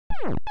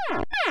How's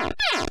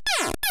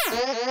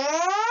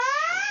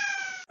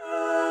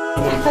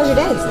your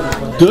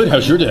day? Good.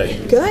 How's your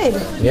day? Good.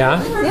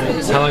 Yeah?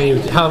 Yeah. How many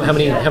of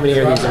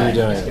these are you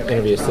doing?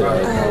 Interviews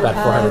today? About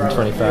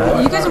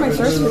 425. You guys are my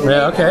first one.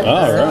 Yeah. Okay.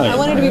 All right. I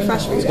wanted to be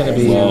fresh for you. It's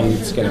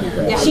gonna be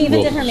great. Yeah. She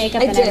even did her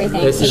makeup and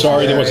everything.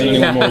 Sorry there wasn't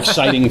anything more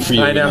exciting for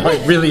you. I know.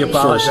 I really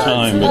apologize. First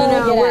time.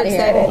 No, But, we're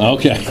excited.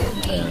 okay.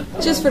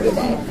 Just for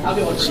today.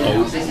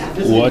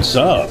 What's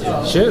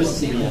up? Shoot.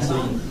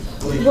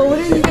 Well, what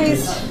are you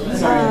guys?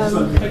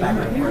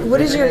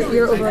 What is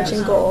your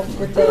overarching goal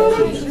with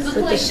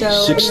the show?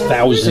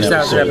 6,000 6,000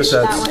 episodes. That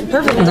episodes. one.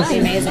 Perfect. That's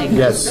amazing.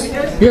 Yes.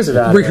 You guys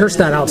have rehearsed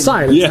that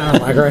outside, it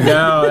sounded like, right?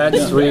 No,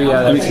 that's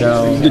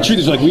no. The truth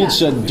is, like we had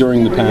said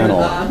during the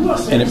panel,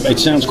 and it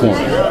sounds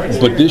corny,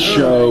 but this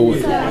show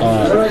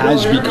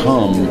has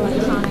become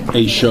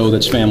a show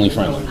that's family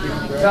friendly.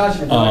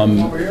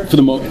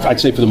 I'd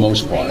say for the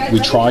most part, we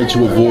try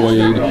to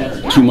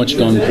avoid too much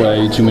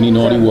gunplay, too many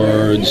naughty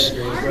words.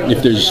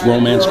 If there's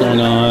romance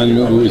going on,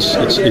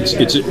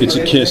 it's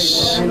a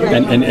kiss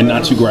and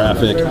not too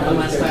graphic.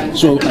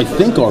 So I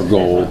think our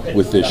goal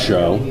with this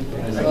show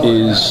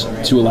is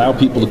to allow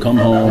people to come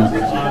home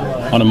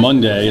on a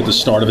Monday at the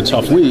start of a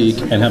tough week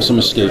and have some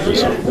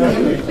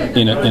escapism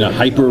in a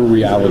hyper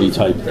reality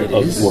type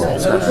of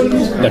world.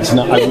 That's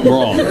not. I'm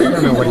wrong. I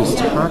don't know what he's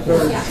talking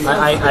about.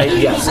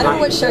 Yes. I don't know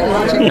what show you're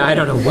watching. I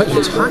don't know what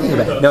you're talking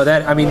about. No,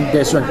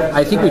 this one.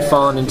 I think we've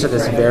fallen into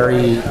this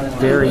very,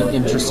 very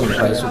interesting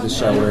place with the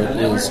show where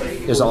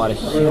there's a lot of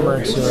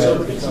humor to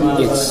it.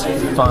 It's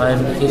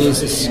fun. It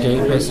is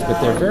escapist, but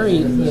they're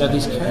very.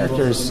 These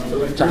characters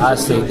to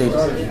us,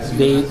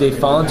 they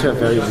fall into a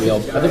very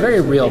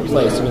real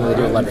place. I mean, they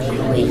do a lot of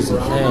crazy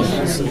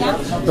things,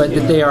 but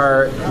that they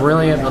are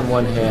brilliant on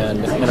one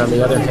hand, and on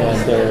the other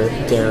hand,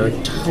 they're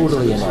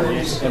totally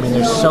inept. I mean,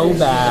 they're so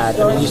bad.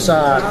 I mean, you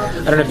saw. I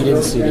don't know if you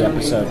didn't see the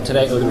episode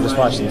today. We were just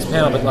watching this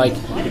panel, but like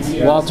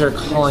Walter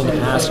calling to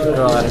ask a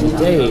girl out on a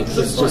date.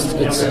 It's just.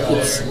 It's.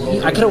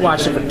 I could have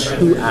watched it for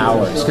 2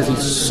 hours because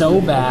he's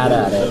so bad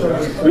at it.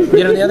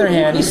 Yet on the other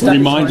hand, he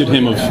Reminded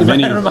him of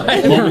many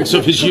moments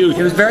of his youth.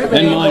 It was very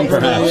and mine,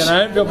 perhaps. And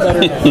I feel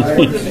better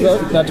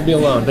not to be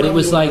alone. But it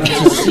was like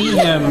to see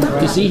him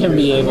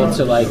be able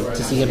to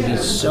see him be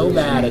so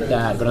bad at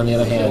that, but on the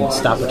other hand,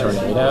 stop a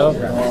tornado.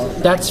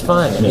 That's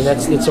fun. I mean, I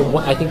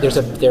think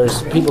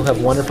there's people who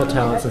have wonderful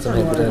talents and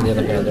something, but on the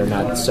other hand, they're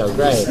not so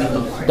great.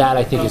 That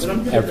I think is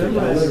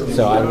everybody.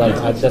 So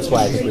that's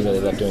why I think we really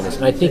love doing this,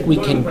 and I think we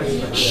can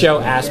show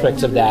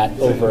aspects of that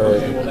over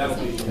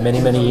many,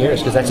 many years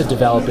because that's a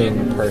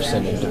developing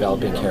person and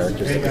developing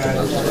characters that we can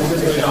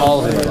make. And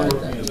all of them are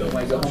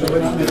like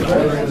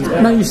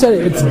that. Now you said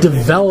it's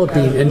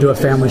developing into a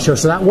family show,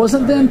 so that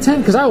wasn't the intent.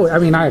 Because I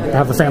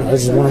have a family.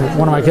 This is one of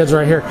my kids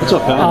right here. What's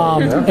up,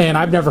 pal? And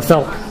I've never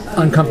felt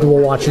uncomfortable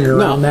watching it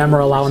around them or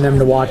allowing them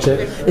to watch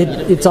it.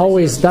 It's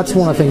always that's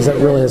one of the things that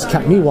really has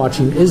kept me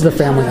watching is the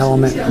family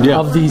element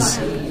of these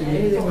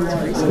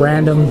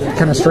random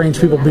kind of strange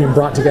people being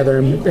brought together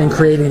and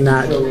creating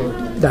that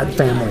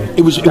family.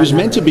 It was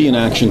meant to be an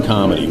action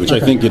comedy, which I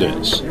think it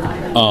is.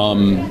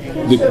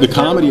 The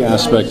comedy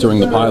aspect during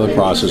the pilot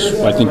process,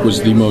 I think,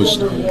 was the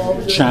most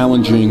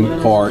challenging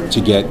part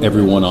to get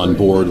everyone on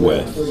board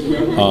with.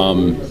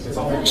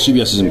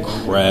 CBS is an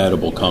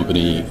incredible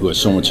company who has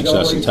so much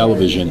success in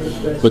television,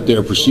 but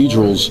their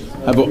procedurals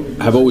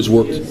have always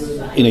worked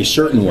in a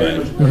certain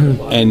way,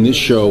 and this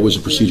show was a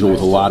procedural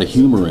with a lot of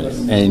humor in it.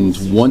 And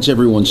once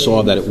everyone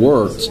saw that it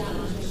worked,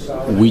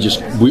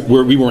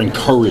 we were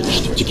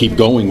encouraged to keep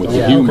going with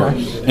the humor,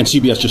 and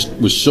CBS just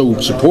was so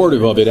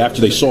supportive of it after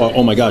they saw,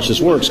 oh my gosh,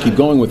 this works, keep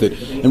going with it.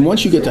 And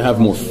once you get to have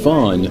more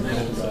fun,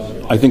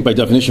 I think by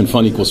definition,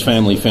 fun equals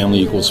family, family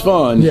equals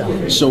fun.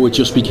 Yeah. So it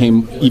just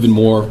became even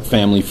more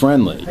family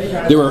friendly.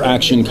 There are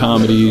action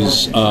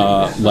comedies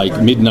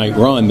like Midnight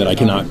Run that I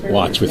cannot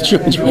watch with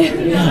children,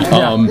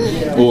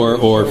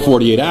 or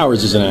 48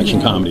 Hours is an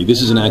action comedy.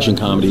 This is an action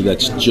comedy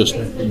that's just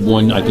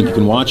one I think you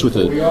can watch with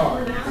a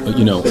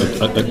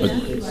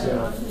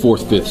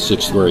 4th, 5th,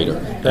 6th grader.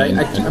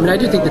 I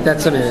do think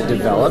that's something that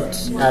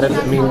developed out of.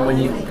 I mean, when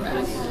you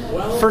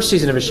first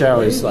season of a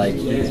show is like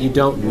you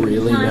don't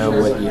really know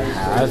what you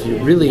have. You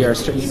really are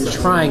you're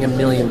trying a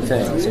million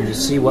things, and you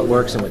see what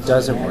works and what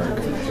doesn't work.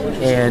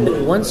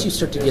 And once you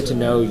start to get to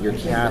know your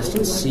cast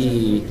and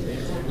see,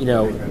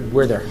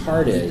 where their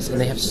heart is, and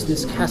they have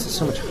this cast has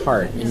so much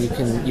heart, and you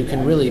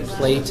can really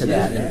play to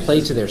that, and play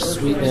to their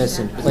sweetness,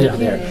 and play to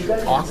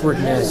their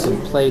awkwardness,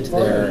 and play to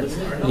their,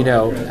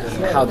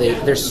 how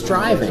they're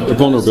striving. Their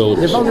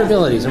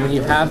vulnerabilities. And when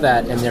you have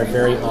that, and they're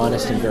very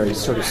honest and very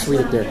sort of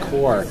sweet at their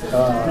core,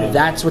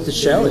 that's what the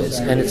show is.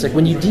 And it's like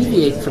when you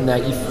deviate from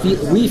that,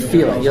 we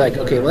feel it. You're like,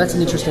 okay, well that's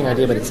an interesting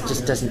idea, but it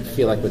just doesn't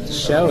feel like what the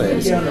show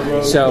is.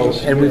 So,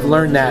 and we've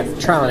learned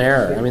that trial and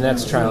error. I mean,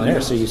 that's trial and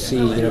error. So you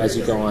see, as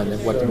you go on,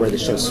 what where the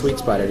show's sweet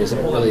spot is,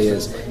 it really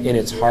is in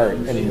its heart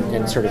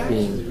and sort of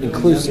being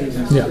inclusive.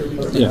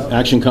 Yeah,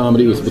 action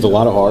comedy with a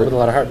lot of heart. With a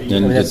lot of heart.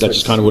 And that's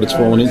just kind of what it's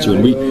fallen into,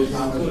 and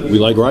we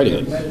like writing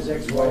it.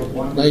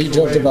 Now, you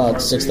joked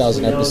about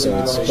 6,000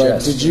 episodes,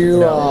 but did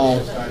you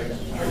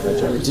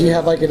do you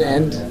have like an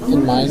end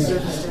in mind?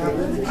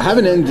 I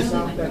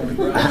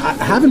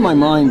have in my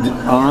mind,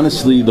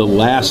 honestly, the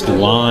last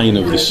line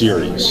of the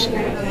series,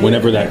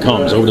 whenever that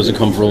comes. I hope it doesn't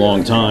come for a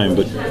long time,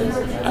 but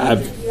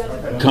I've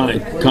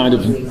kind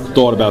of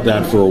thought about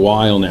that for a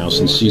while now,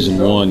 since season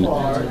 1,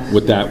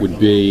 what that would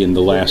be, and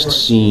the last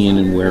scene,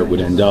 and where it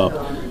would end up.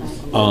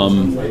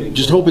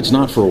 Just hope it's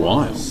not for a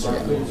while.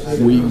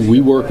 We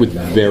work with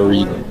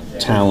very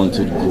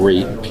talented,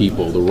 great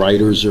people. The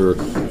writers are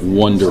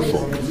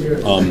wonderful.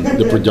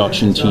 The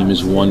production team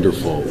is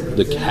wonderful.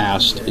 The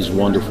cast is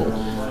wonderful.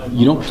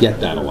 You don't get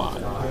that a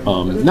lot.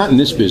 Not in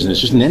this business,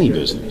 just in any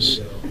business.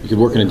 You could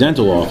work in a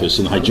dental office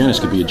and the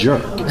hygienist could be a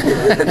jerk.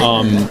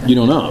 You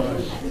don't know.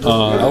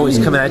 Always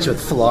coming at you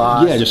with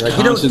floss. Yeah, just like,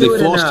 constantly. They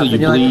floss till you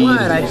bleed. Like,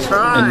 what? I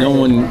tried. And no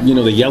one,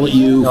 they yell at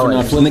you for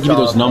not. And they give you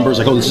those numbers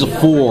like, oh, this is a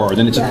 4,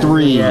 then it's a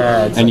 3,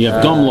 and you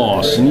have gum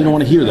loss, and you don't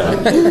want to hear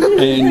that.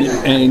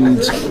 and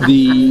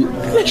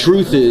the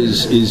truth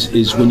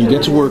is when you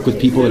get to work with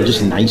people that are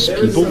just nice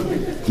people,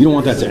 you don't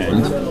want that to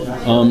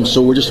end.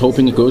 So we're just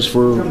hoping it goes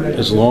for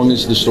as long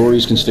as the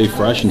stories can stay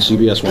fresh and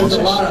CBS wants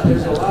us.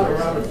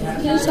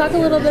 Can you talk a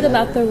little bit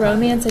about the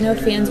romance? I know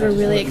fans were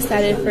really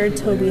excited for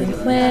Toby and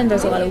Quinn.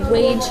 There's a lot of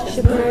wage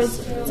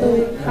shippers.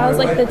 So how's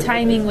the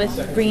timing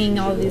with bringing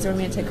all of these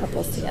romantic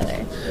couples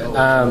together?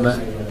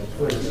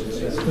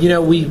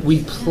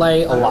 We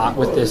play a lot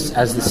with this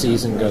as the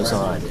season goes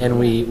on, and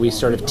we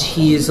sort of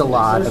tease a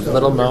lot of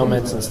little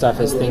moments and stuff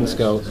as things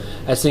go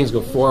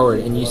forward.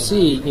 And you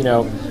see,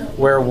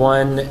 where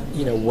one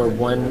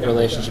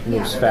relationship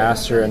moves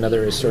faster,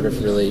 another is sort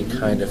of really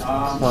kind of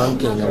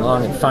clunking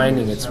along and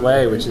finding its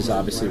way, which is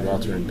obviously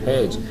Walter and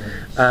Paige.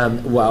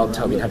 While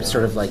Toby and Happy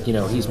sort of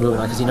he's moving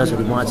on because he knows what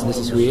he wants and this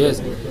is who he is.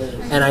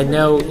 And I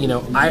know,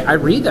 I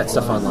read that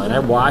stuff online. I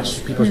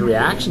watch people's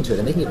reaction to it,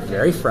 and they can get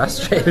very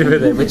frustrated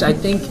with it, which I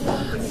think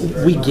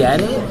we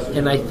get it.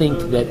 And I think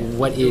that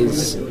what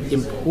is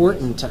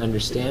important to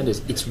understand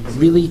is it's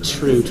really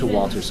true to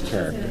Walter's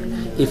character.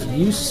 If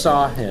you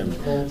saw him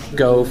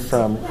go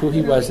from who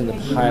he was in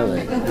the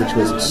pilot, which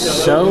was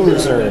so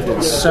reserved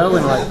and so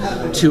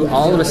to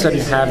all of a sudden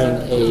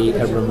having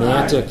a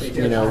romantic,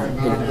 an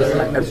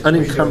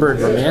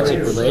unencumbered romantic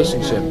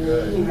relationship,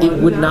 it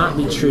would not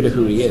be true to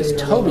who he is.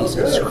 Toby's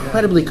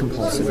incredibly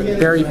compulsive and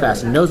very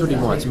fast and knows what he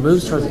wants,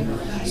 moves towards it.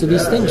 So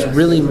these things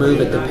really move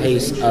at the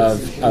pace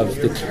of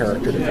the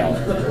character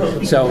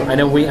development. So I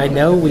know we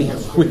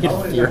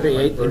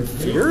infuriate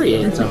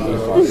some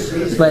people,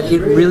 but it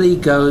really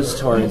goes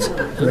towards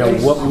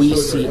what we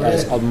see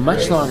as a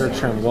much longer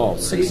term goal,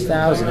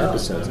 6,000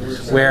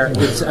 episodes, where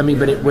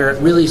where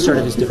it really sort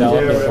of is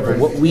developing over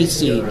what we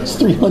see. It's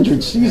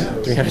 300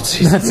 seasons. 300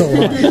 seasons. That's a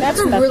lot. That's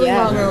a really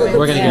long road.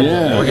 We're gonna get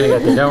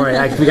there. Don't worry,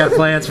 we got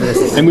plans for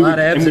this. And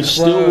we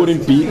still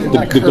wouldn't beat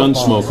the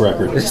Gunsmoke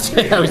record. We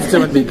still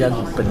wouldn't beat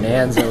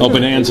Bonanza. Oh,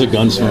 Bonanza,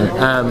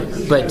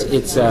 Gunsmoke. But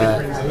it's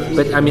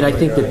I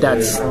think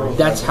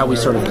that's how we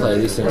sort of play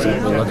these things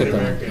when we look at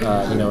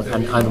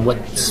them, on what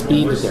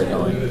speed that they're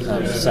going.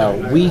 So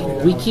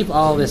we keep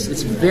all this.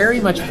 It's very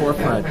much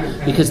forefront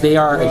because they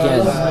are,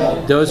 again,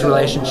 those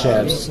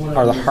relationships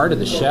are the heart of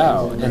the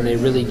show, and they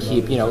really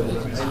keep,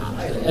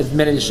 as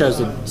many of the shows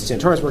that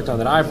Santora's worked on,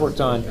 that I've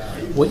worked on,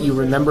 what you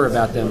remember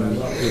about them,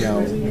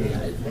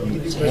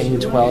 10,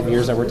 12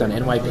 years I worked on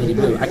NYPD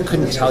Blue, I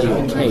couldn't tell you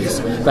a case,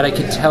 but I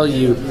could tell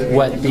you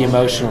what the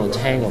emotional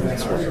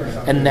entanglements were.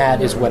 And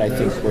that is what I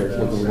think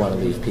we want to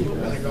leave people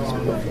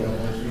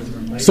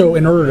with. So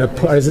in order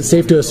to, is it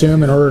safe to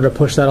assume in order to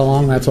push that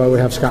along, that's why we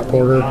have Scott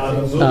Porter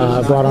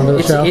brought onto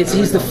the show?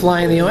 He's the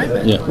fly in the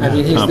ointment. Yeah. I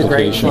mean, he's the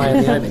great fly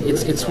in the ointment.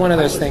 It's one of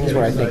those things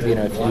where I think,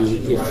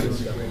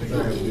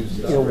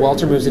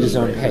 Walter moves at his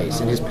own pace,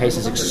 and his pace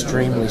is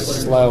extremely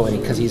slow, and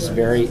because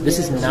this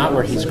is not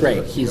where he's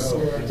great. He's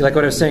like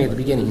what I was saying at the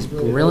beginning, he's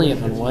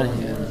brilliant on one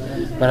hand,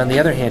 but on the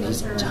other hand,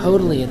 he's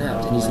totally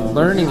inept, and he's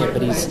learning it,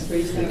 but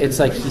it's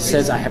like he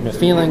says, I have no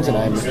feelings, and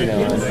I'm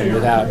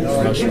without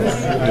emotional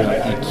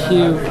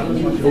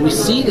IQ, but we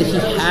see that he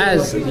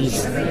has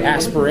these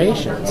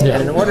aspirations,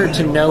 and in order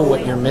to know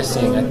what you're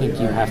missing, I think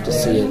you have to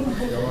see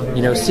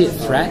it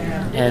threatened.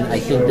 And I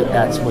think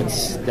that's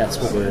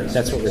what we're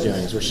doing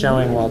is we're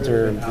showing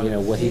Walter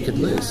what he could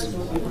lose.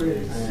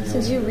 So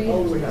did you read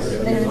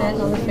the internet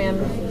and all the fan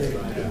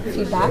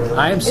feedback?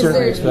 I am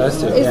certainly exposed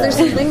to it. Is there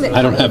something that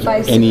I don't have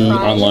any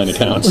online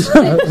accounts.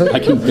 I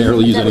can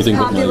barely use anything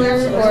but mine.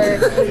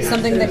 Or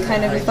something that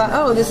kind of you thought,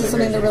 oh, this is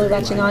something they're really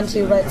latching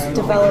onto. Let's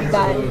develop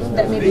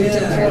that maybe you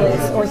didn't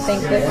realize or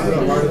think that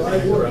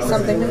it would be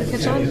something that would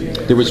catch on.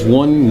 There was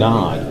one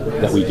nod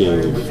that we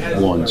gave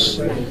once.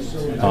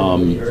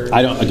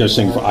 I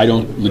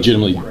don't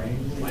legitimately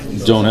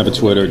don't have a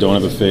Twitter,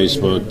 don't have a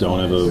Facebook, don't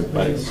have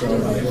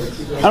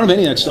I don't have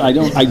any of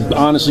that. I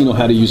honestly know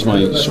how to use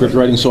my script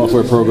writing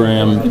software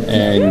program,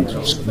 and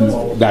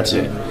that's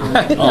it.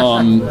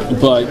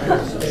 But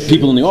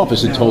people in the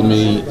office had told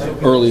me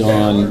early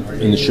on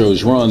in the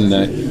show's run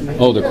that,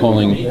 they're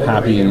calling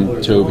Happy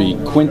and Toby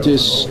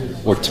Quintus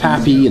or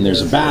Tappy, and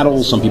there's a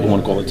battle. Some people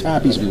want to call it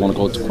Tappy, some people want to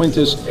call it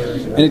Quintus,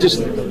 and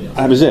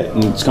that was it.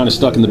 And it's kind of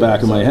stuck in the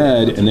back of my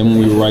head. And then when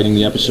we were writing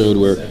the episode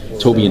where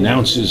Toby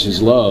announces his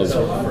love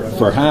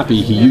for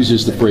Happy, he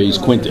uses the phrase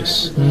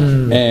Quintus.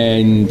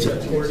 And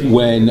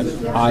when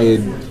I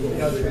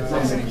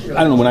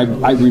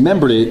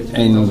remembered it,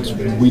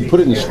 and we put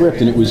it in the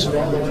script, and it was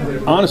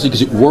honestly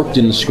because it worked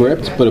in the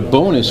script, but a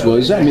bonus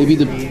was that maybe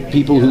the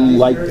people who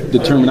like the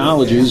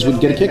terminologies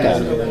would get a kick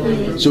out of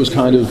it. So it was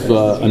kind of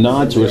a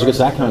nod to it. So I guess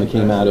that kind of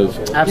came out of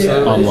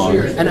online.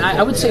 And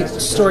I would say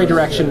story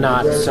direction,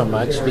 not so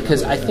much,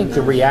 because I think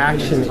the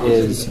reaction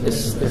is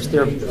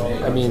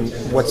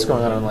what's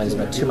going on online is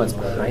about 2 months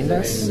behind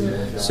us.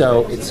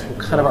 So it's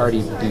kind of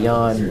already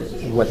beyond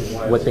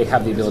what they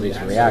have the ability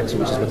to react to,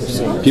 which is what they're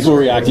seeing. People are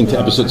reacting to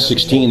episode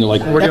 16. They're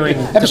like, we're doing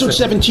episode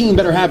 17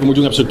 better happen. We're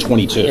doing episode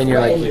 22. And you're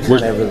like,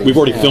 we've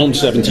already filmed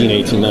 17,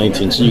 18,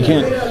 19, so you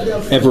can't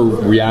ever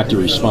react or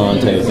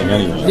respond to anything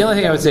anyway. The only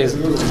thing I would say is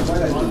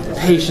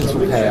patience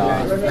will pay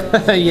off.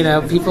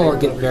 People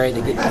get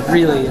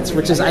really,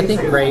 which is, I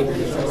think, great.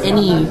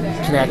 Any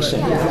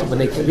connection, when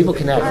people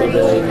connect,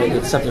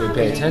 it's something to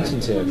pay attention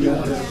to.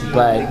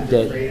 But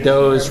that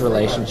those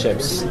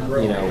relationships,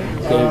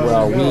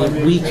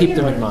 we keep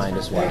them in mind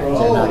as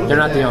well. They're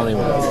not the only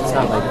ones. It's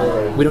not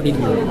like we don't need to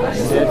be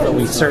reminded, but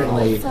we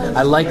certainly.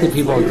 I like that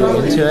people go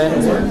into it.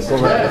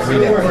 We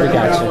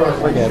got you.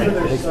 We're good.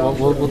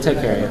 We'll take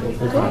care of you.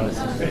 We promise.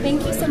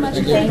 Thank you so much.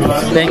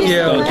 Thank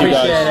you.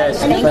 Appreciate it.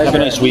 Have a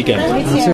nice weekend.